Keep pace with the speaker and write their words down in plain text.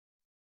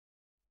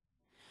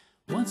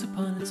Once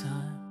upon a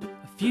time,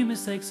 a few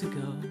mistakes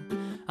ago,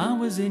 I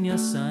was in your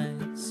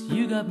sights,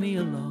 you got me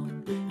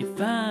alone. You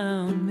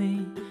found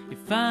me, you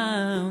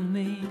found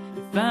me,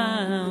 you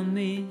found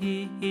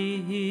me.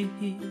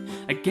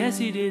 I guess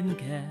you didn't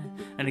care,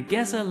 and I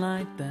guess I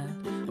liked that.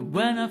 And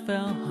when I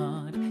fell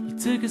hard, you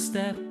took a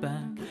step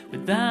back.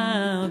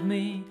 Without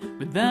me,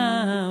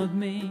 without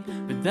me,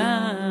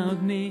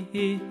 without me.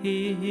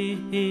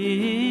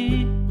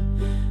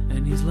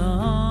 And he's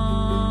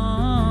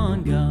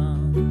long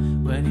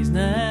gone when he's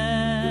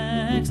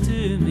next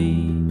to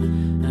me,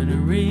 and I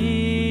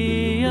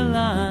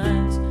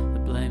realize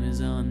the blame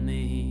is on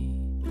me.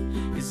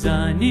 'Cause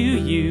I knew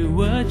you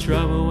were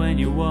trouble when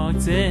you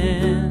walked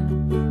in.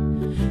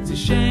 So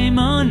shame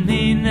on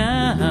me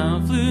now,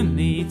 flew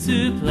me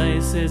to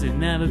places I'd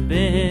never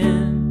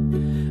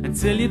been.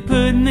 Until you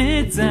put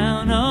me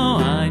down, oh,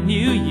 I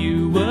knew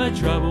you were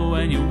trouble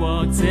when you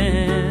walked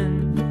in.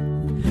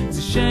 So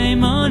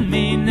shame on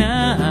me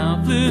now,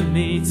 flew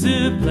me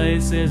to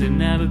places I'd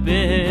never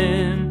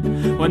been.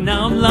 Well,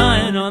 now I'm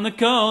lying on the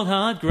cold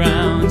hard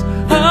ground.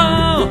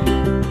 Oh,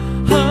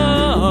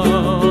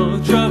 oh,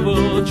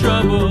 trouble,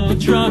 trouble,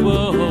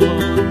 trouble.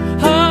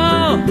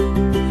 Oh,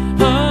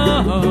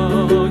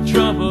 oh,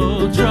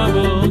 trouble,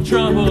 trouble,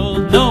 trouble.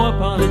 No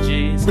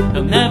apologies,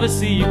 he'll never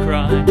see you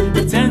cry.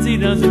 Pretends he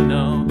doesn't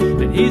know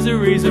that he's the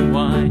reason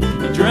why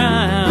you're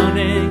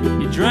drowning,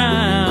 you're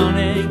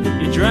drowning,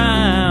 you're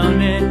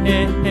drowning.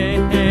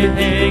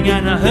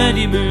 And I heard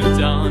you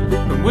moved on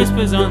from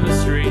whispers on the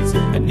streets.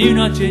 A new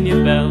notch in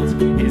your belt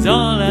is all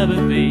I'll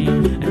ever be.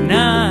 And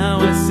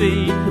now I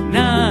see,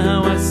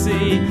 now I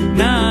see,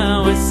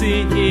 now I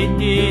see.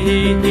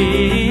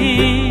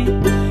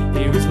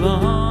 He was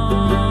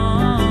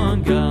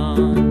long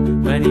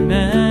gone when he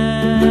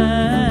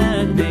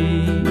met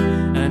me,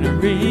 and I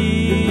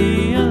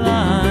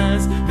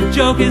realized the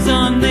joke is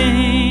on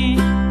me.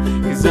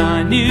 'Cause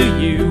I knew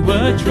you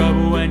were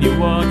trouble when you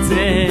walked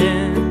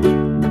in.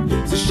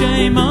 So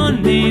shame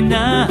on me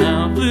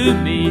now, flew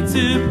me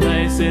to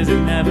places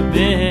I've never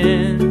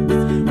been.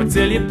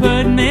 Until you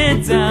put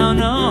me down,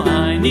 oh,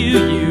 I knew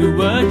you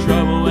were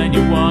trouble when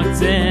you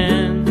walked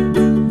in.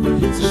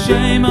 So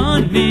shame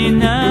on me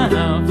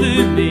now,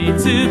 flew me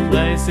to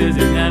places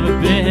I've never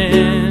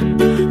been.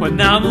 Well,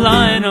 now I'm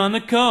lying on the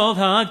cold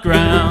hard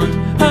ground.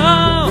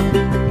 Oh,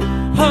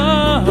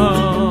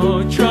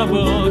 oh,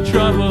 trouble,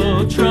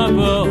 trouble,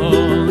 trouble.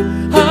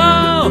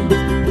 Oh,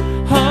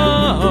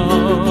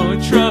 oh,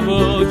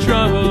 trouble,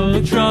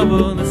 trouble,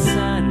 trouble. The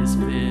saddest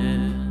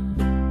fear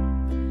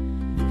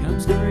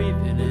comes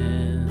creeping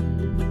in,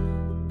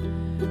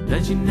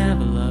 that you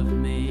never loved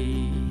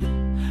me,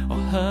 or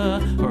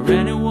her, or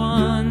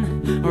anyone,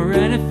 or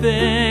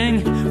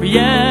anything.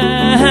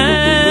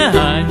 Yeah,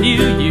 I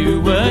knew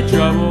you were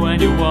trouble when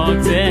you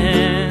walked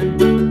in.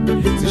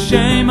 So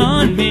shame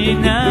on me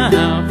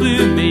now,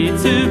 flew me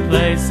to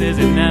places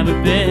I'd never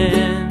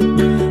been.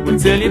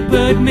 Until you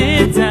put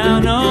me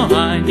down, oh,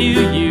 I knew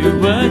you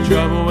were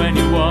trouble when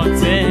you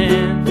walked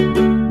in.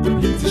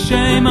 So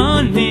shame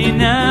on me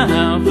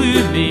now,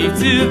 flew me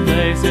to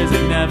places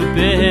I've never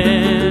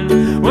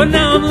been. Well,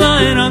 now I'm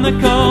lying on the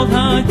cold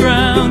hard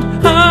ground.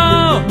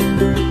 Oh,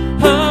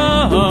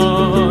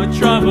 oh,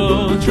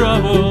 trouble,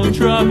 trouble,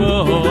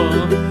 trouble.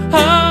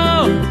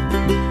 Oh,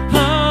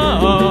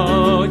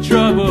 oh,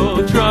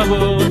 trouble,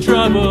 trouble,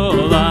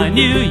 trouble. I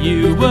knew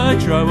you were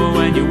trouble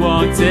when you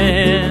walked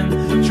in.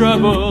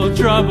 Trouble,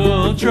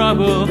 trouble,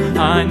 trouble.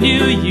 I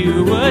knew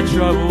you were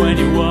trouble when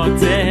you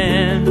walked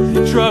in.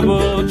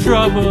 Trouble,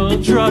 trouble,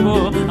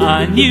 trouble.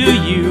 I knew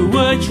you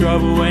were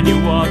trouble when you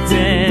walked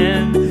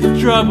in.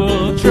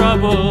 Trouble,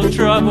 trouble,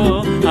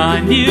 trouble.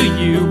 I knew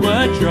you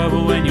were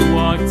trouble when you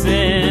walked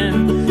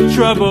in.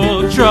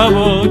 Trouble,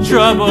 trouble,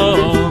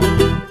 trouble.